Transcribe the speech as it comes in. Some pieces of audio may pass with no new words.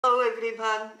Hello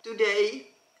everyone, today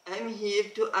I'm here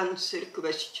to answer a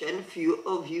question few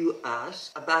of you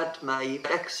asked about my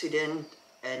accident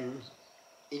and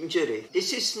injury.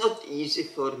 This is not easy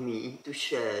for me to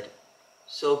share,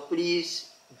 so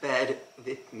please bear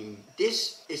with me.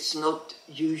 This is not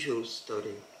usual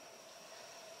story.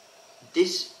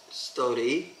 This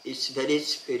story is very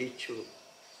spiritual.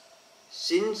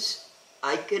 Since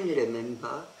I can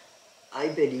remember, I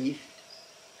believed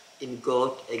in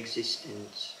God's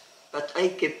existence. But I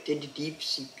kept it deep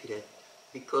secret,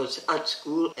 because at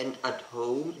school and at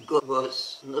home, God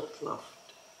was not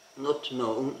loved, not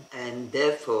known, and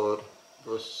therefore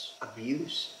was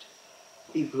abused.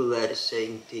 People were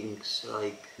saying things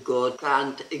like, God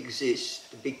can't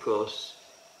exist because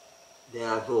there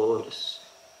are wars.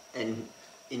 And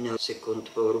in the Second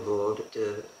World War,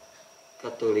 the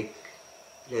Catholic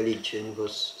religion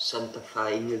was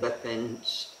sanctifying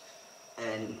weapons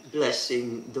and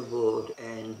blessing the war,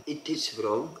 and it is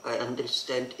wrong. I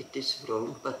understand it is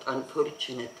wrong, but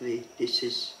unfortunately this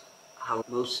is how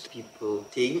most people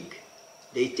think.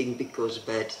 They think because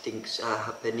bad things are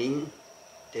happening,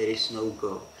 there is no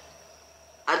God.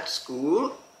 At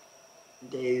school,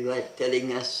 they were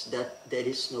telling us that there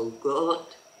is no God.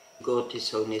 God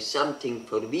is only something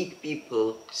for weak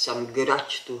people, some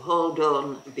grudge to hold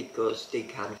on because they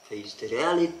can't face the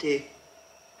reality.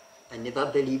 I never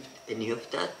believed any of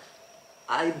that.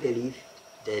 I believed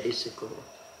there is a God.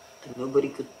 And nobody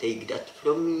could take that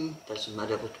from me, doesn't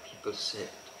matter what people said.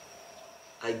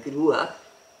 I grew up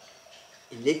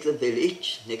in a little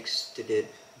village next to the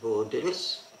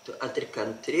borders to other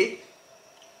country,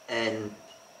 and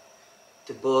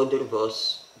the border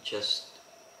was just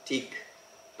thick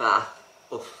path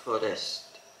of forest.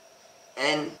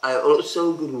 And I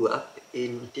also grew up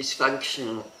in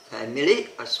dysfunctional family,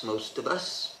 as most of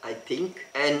us, I think.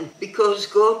 And because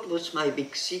God was my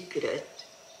big secret,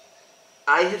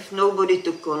 I have nobody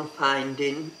to confide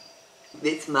in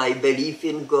with my belief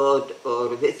in God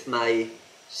or with my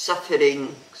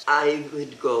suffering. I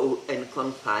would go and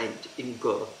confide in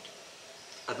God.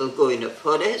 I will go in a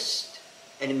forest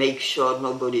and make sure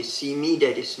nobody see me,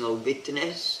 there is no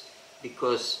witness,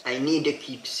 because I need to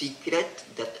keep secret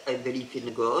that I believe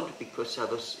in God, because I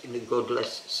was in a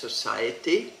godless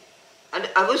society. And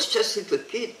I was just a little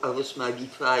kid. I was maybe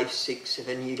 5, 6,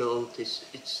 7 years old.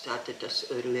 It started as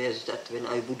early as that, when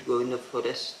I would go in the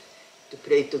forest to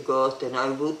pray to God, and I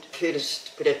would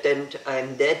first pretend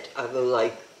I'm dead. I will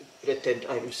pretend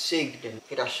I'm sick, then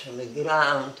crash on the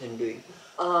ground and doing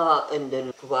and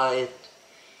then quiet.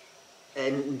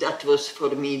 And that was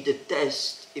for me the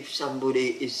test if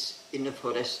somebody is in the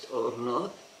forest or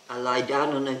not. I lie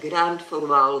down on the ground for a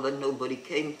while. When nobody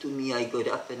came to me, I got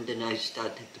up and then I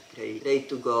started to pray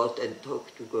to God and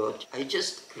talk to God. I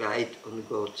just cried on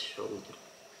God's shoulder.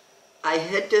 I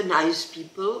had nice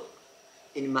people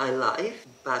in my life,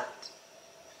 but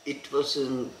it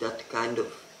wasn't that kind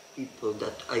of people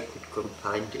that I could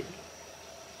confide in.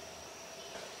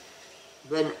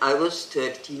 When I was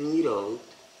 13 years old,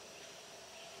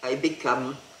 I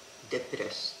became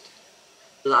depressed.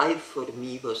 Life for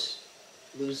me was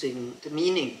losing the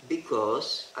meaning,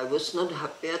 because I was not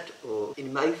happy at all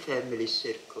in my family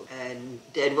circle, and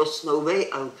there was no way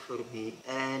out for me,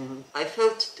 and I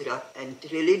felt trapped and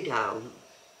really down.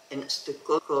 And the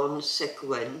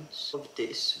consequence of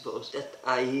this was that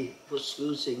I was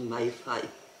losing my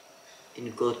faith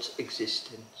in God's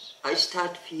existence. I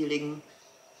started feeling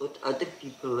what other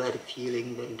people were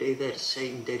feeling when they were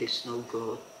saying there is no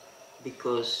God.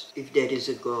 Because if there is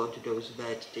a God, those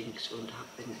bad things won't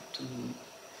happen to me.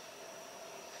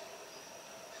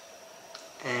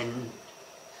 And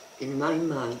in my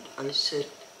mind, I said,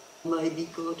 maybe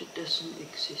God doesn't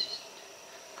exist.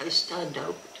 I started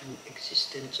doubting the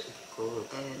existence of God,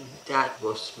 and that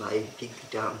was my big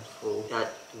downfall. That's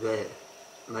where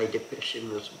my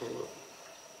depression was born.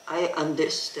 I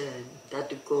understand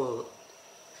that God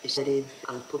is very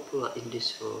unpopular in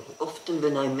this world. Often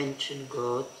when I mention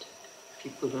God,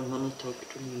 people don't want to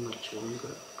talk to me much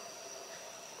longer.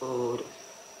 Or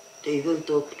they will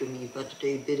talk to me, but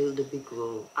they build a big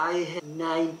wall. I have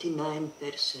 99%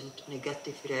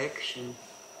 negative reaction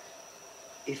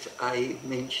if I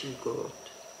mention God.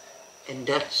 And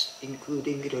that's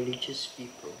including religious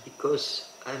people. Because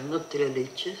I'm not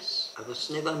religious. I was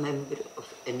never a member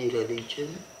of any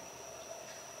religion.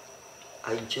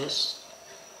 I just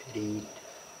read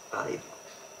Bible.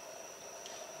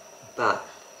 But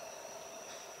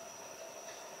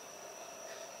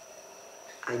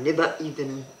I never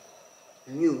even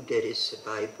knew there is a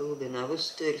Bible. When I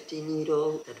was 13 years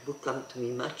old, that book came to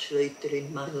me much later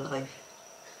in my life.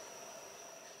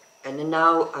 And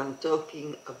now I'm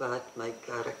talking about my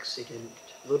car accident,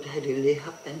 what had really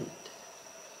happened.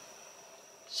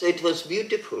 So it was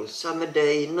beautiful, summer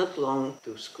day, not long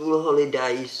to school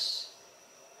holidays,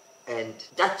 and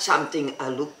that's something I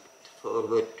looked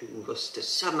forward to, was the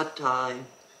summertime,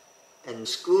 and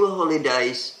school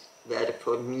holidays were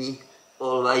for me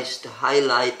always the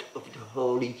highlight of the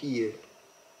whole year.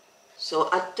 So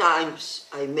at times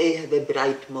I may have a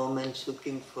bright moments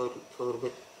looking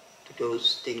forward to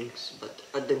those things, but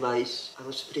otherwise I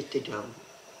was pretty down.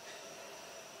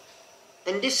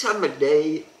 And this summer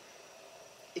day,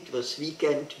 it was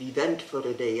weekend, we went for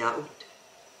a day out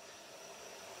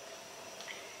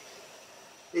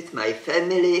with my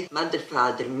family, mother,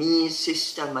 father, me,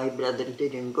 sister. My brother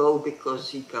didn't go because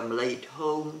he came late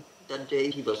home that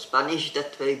day. He was punished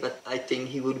that way, but I think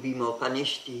he would be more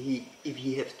punished if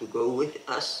he had to go with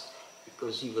us,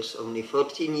 because he was only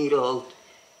 14-year-old.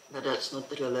 But that's not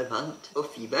relevant.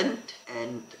 Off we went,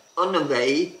 and on the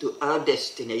way to our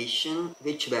destination,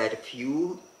 which were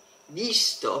few, we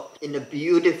stopped in a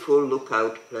beautiful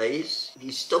lookout place.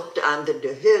 We stopped under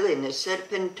the hill in the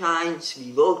Serpentines.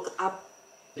 We walked up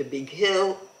the big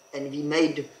hill and we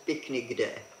made a picnic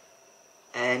there.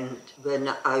 And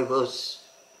when I was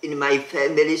in my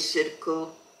family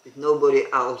circle with nobody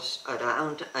else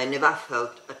around, I never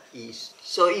felt at ease.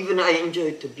 So even I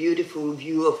enjoyed the beautiful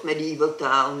view of medieval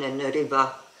town and a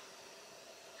river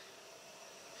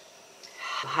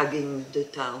hugging the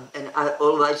town. And I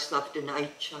always loved the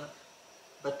nature,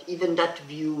 but even that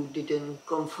view didn't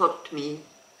comfort me.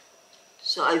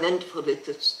 So I went for a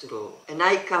little stroll, and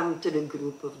I come to the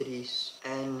group of trees,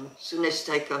 and soon as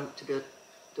I come to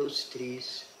those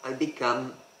trees, I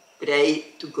become pray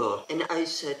to God. And I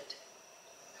said,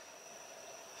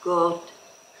 God,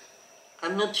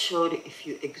 I'm not sure if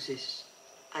you exist.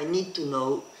 I need to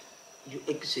know you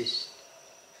exist.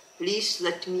 Please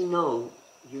let me know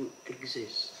you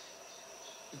exist.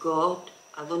 God,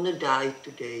 I want to die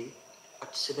today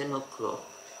at 7 o'clock.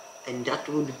 And that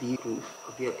would be proof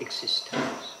of your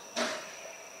existence.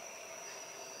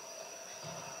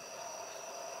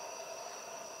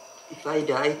 If I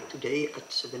die today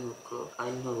at 7 o'clock, I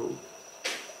know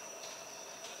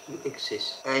you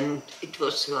exist. And it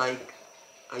was like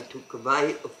I took a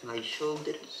weight off my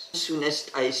shoulders. As soon as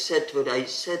I said what I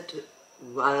said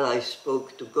while I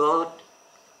spoke to God,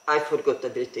 I forgot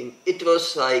everything. It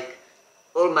was like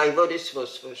all my worries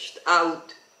was washed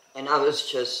out, and I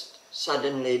was just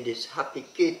suddenly this happy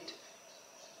kid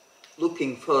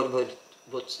looking forward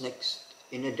what's next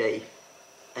in a day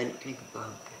and picnic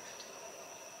blanket.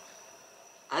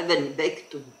 I went back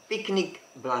to picnic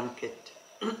blanket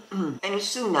and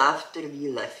soon after we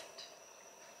left,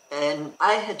 and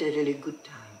I had a really good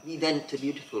time. We went to a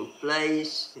beautiful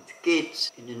place with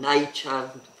kids in the nature,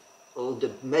 all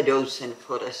the meadows and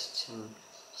forests, and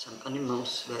some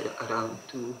animals were around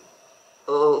too.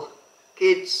 All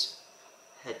kids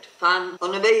had fun.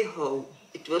 On the way home,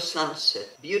 it was sunset,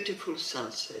 beautiful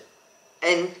sunset.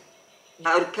 And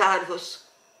our car was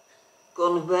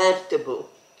convertible.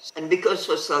 And because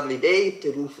it was a lovely day, the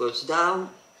roof was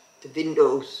down, the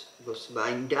windows was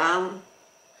wind down,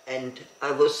 and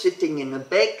I was sitting in the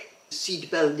back. The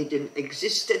seatbelt didn't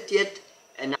exist yet,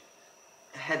 and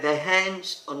I had my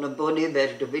hands on the body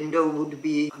where the window would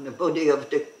be, on the body of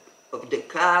the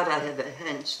car. I had my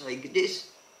hands like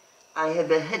this. I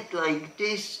have a head like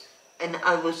this, and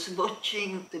I was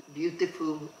watching the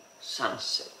beautiful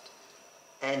sunset.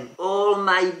 And all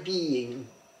my being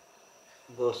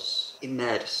was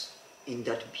immersed in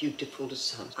that beautiful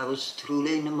sun. I was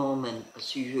truly in a moment,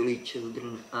 as usually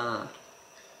children are.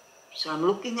 So I'm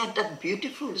looking at that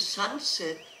beautiful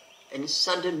sunset, and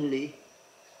suddenly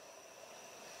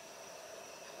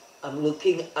I'm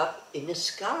looking up in the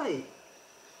sky.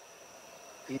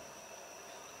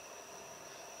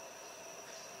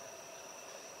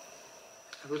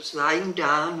 I was lying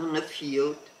down on a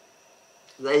field.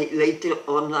 Later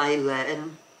on I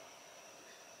learned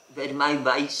where my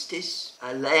waist is.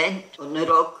 I landed on a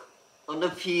rock on a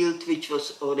field which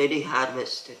was already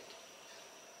harvested.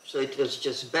 So it was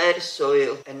just bare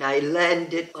soil, and I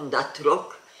landed on that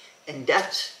rock, and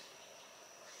that's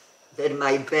where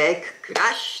my back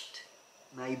crashed.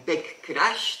 My back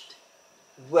crashed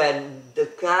when the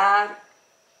car,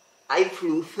 I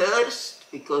flew first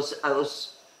because I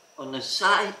was on the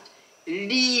side,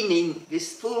 leaning with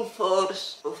full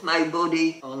force of my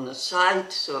body on the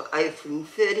side, so I flew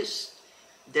first,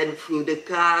 then flew the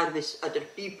car with other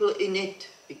people in it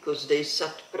because they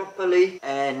sat properly,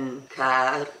 and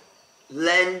car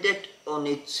landed on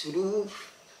its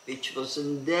roof, which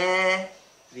wasn't there,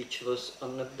 which was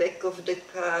on the back of the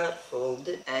car,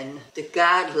 folded, and the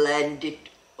car landed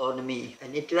on me.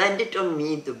 And it landed on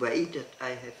me the way that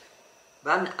I have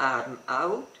one arm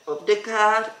out of the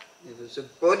car. There was a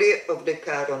body of the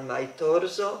car on my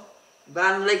torso,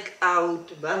 one leg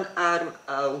out, one arm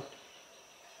out.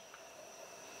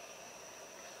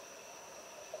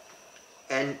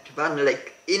 And one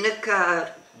leg in a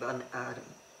car, one arm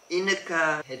in a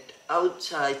car, head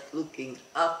outside looking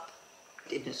up.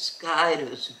 In the sky, there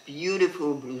was a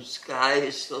beautiful blue sky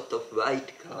with a lot of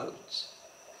white clouds.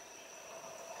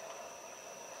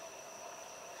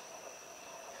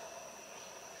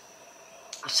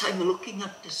 As I'm looking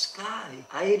at the sky,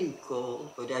 I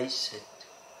recall what I said.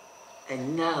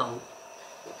 And now,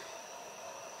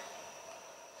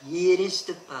 here is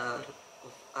the power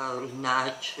of our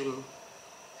natural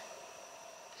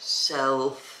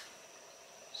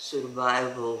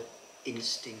self-survival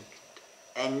instinct.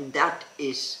 And that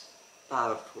is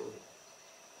powerful.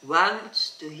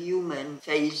 Once the human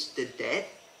faced the death,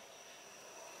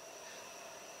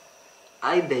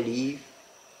 I believe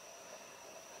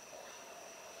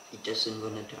he doesn't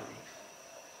want to die.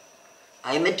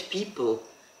 I met people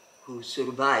who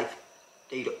survived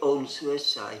their own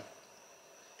suicide,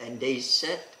 and they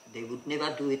said they would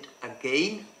never do it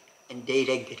again, and they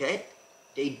regret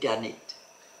they done it.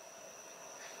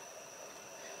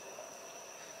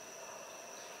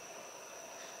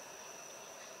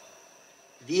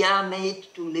 We are made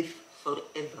to live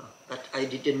forever, but I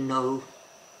didn't know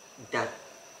that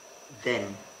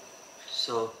then.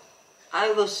 So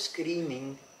I was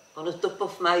screaming on the top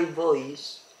of my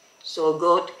voice so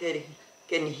God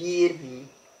can hear me.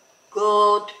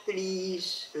 God,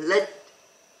 please let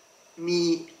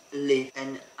me live.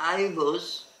 And I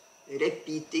was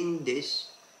repeating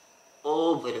this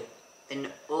over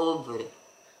and over,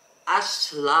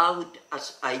 as loud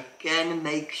as I can,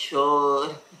 make sure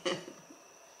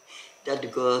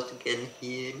that God can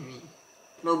hear me.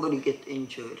 Nobody get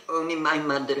injured. Only my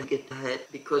mother get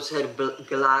hurt because her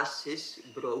glasses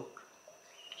broke.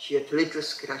 She had a little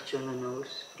scratch on her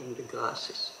nose from the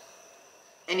glasses.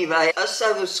 Anyway, as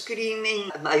I was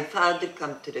screaming, my father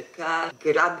came to the car,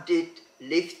 grabbed it,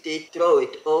 lifted, threw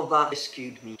it over,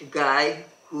 rescued me. The guy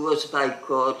who was by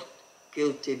court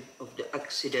guilty of the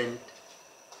accident,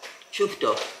 chuffed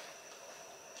off.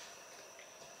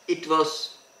 It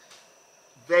was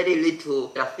very little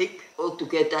traffic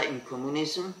altogether in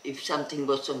communism. If something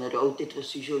was on the road, it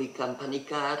was usually company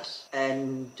cars,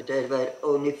 and there were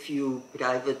only few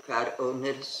private car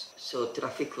owners, so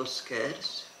traffic was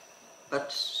scarce.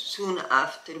 But soon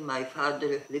after, my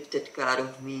father lifted care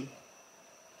of me.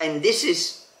 And this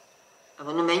is, I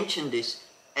want to mention this,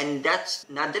 and that's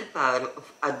another power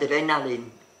of adrenaline.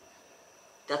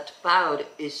 That power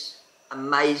is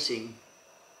amazing.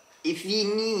 If we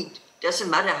need, doesn't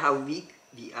matter how weak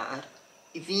we are,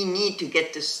 if we need to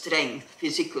get the strength,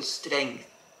 physical strength,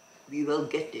 we will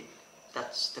get it.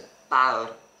 That's the power.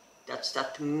 That's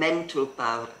that mental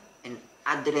power and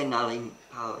adrenaline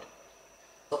power.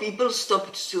 People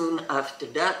stopped soon after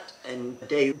that, and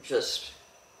they just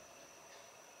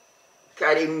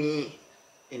carried me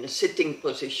in a sitting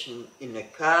position in a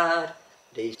car.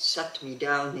 They sat me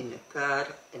down in a car,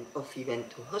 and off we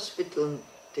went to hospital,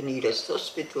 the nearest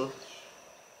hospital.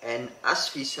 And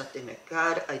as we sat in a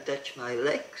car, I touched my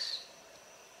legs,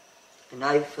 and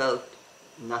I felt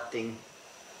nothing.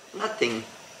 Nothing.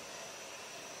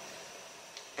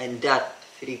 And that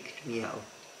freaked me out.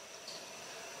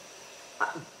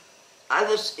 I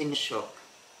was in shock,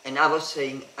 and I was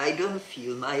saying, I don't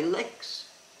feel my legs.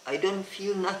 I don't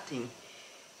feel nothing.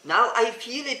 Now I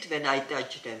feel it when I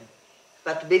touch them.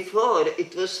 But before,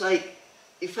 it was like,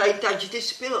 if I touch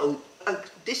this pillow,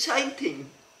 this same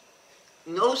thing,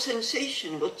 no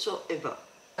sensation whatsoever.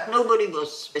 Nobody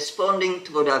was responding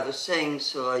to what I was saying,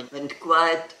 so I went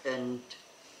quiet, and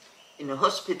in the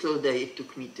hospital they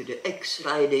took me to the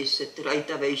X-ray. They said right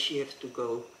away she has to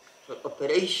go for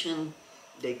operation.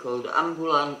 They called the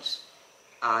ambulance.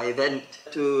 I went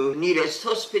to nearest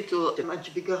hospital, a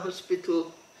much bigger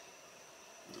hospital,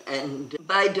 and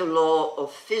by the law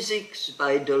of physics,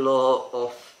 by the law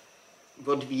of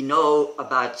what we know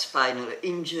about spinal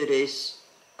injuries,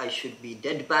 I should be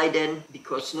dead by then,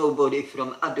 because nobody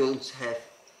from adults have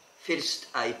first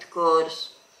aid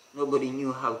course. Nobody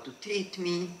knew how to treat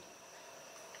me,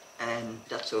 and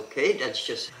that's okay, that's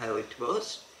just how it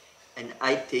was. And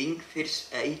I think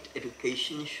first aid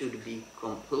education should be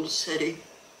compulsory.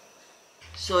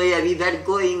 So yeah, we were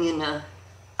going in an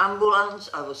ambulance.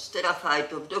 I was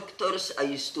terrified of doctors. I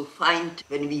used to find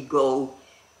when we go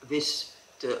with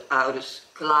our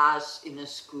class in a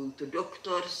school to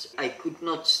doctors, I could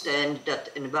not stand that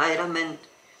environment.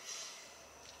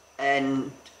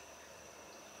 And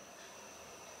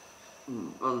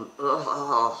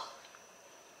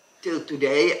Till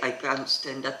today I can't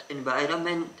stand that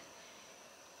environment,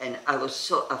 and I was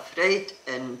so afraid,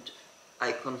 and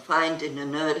I confided in a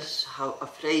nurse how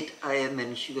afraid I am,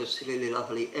 and she was a really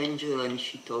lovely angel, and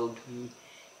she told me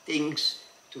things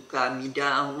to calm me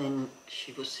down, and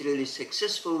she was really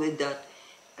successful with that,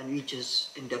 and we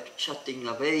just end up chatting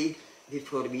away.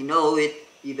 Before we know it,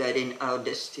 we were in our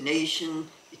destination.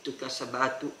 It took us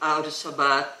about 2 hours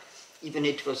about. Even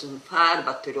it wasn't far,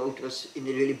 but the road was in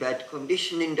a really bad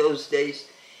condition in those days.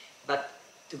 But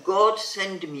God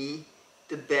sent me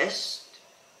the best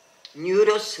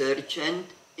neurosurgeon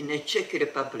in the Czech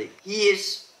Republic. He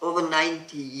is over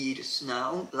 90 years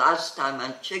now. Last time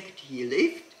I checked, he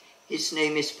lived. His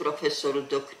name is Professor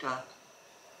Dr.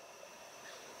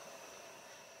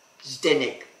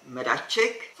 Zdeněk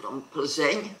Mraček from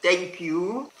Plzeň. Thank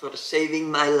you for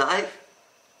saving my life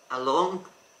along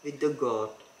with the God.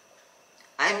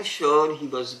 I'm sure he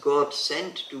was God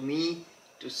sent to me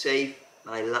to save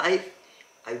my life.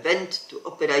 I went to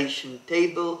operation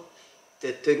table.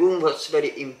 The room was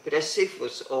very impressive,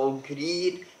 was all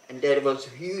green, and there was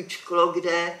a huge clock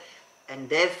there, and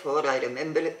therefore I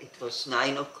remember it was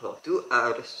 9 o'clock. 2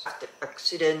 hours after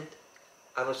accident,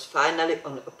 I was finally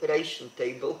on the operation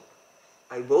table.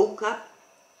 I woke up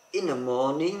in the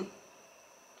morning.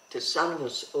 The sun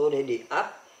was already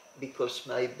up because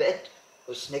my bed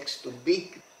was next to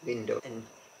big window, and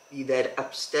we were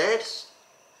upstairs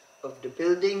of the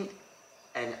building,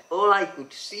 and all I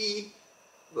could see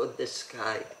was the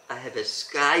sky. I have a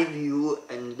sky view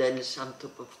and then some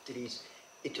top of trees.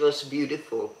 It was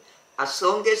beautiful. As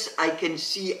long as I can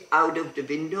see out of the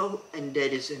window and there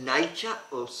is a nature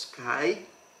or sky,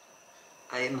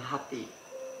 I am happy.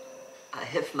 I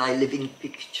have my living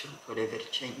picture forever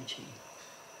changing.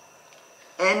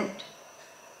 And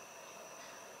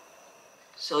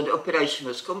so the operation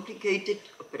was complicated,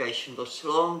 operation was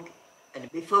long, and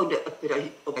before the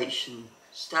operation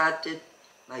started,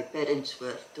 my parents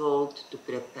were told to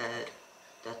prepare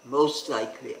that most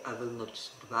likely I will not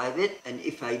survive it, and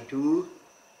if I do,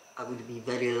 I would be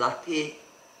very lucky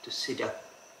to sit up.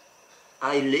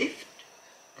 I lived,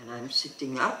 and I'm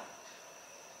sitting up.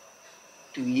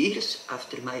 2 years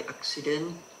after my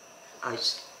accident, I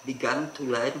began to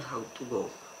learn how to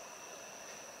walk.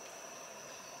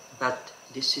 But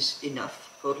this is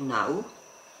enough for now.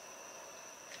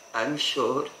 I'm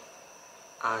sure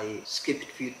I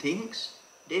skipped few things.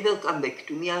 They will come back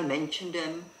to me. I'll mention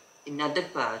them in another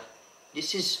part.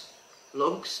 This is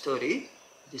long story.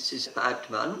 This is part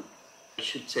 1. I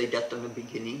should say that on the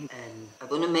beginning. And I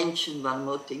want to mention one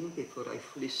more thing before I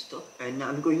fully stop. And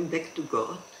I'm going back to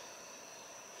God.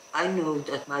 I know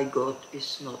that my God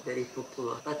is not very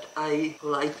popular, but I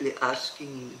politely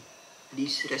asking you,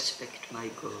 please respect my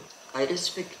God. I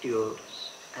respect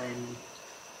yours, and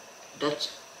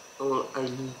that's all I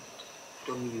need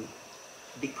from you.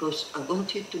 Because I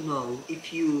want you to know,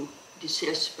 if you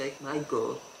disrespect my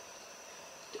God,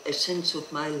 the essence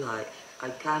of my life,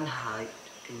 I can't hide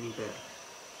anywhere.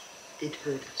 It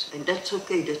hurts, and that's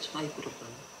okay, that's my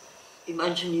problem.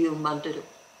 Imagine your mother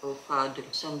or father,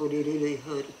 somebody really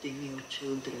hurting your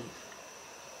children,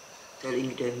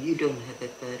 telling them you don't have a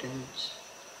parents,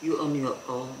 you're on your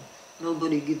own,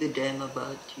 nobody give a damn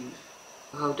about you.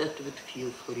 How that would feel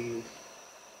for you,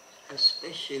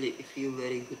 especially if you're a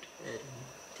very good parent.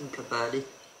 Think about it.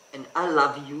 And I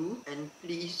love you, and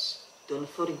please don't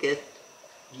forget,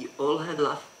 we all have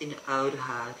love in our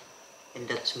heart, and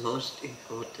that's the most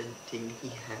important thing we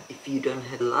have. If you don't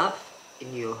have love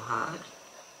in your heart,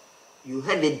 you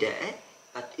have it there,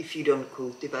 but if you don't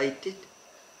cultivate it,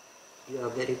 you are a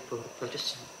very poor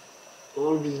person.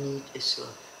 All we need is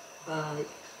love. Bye.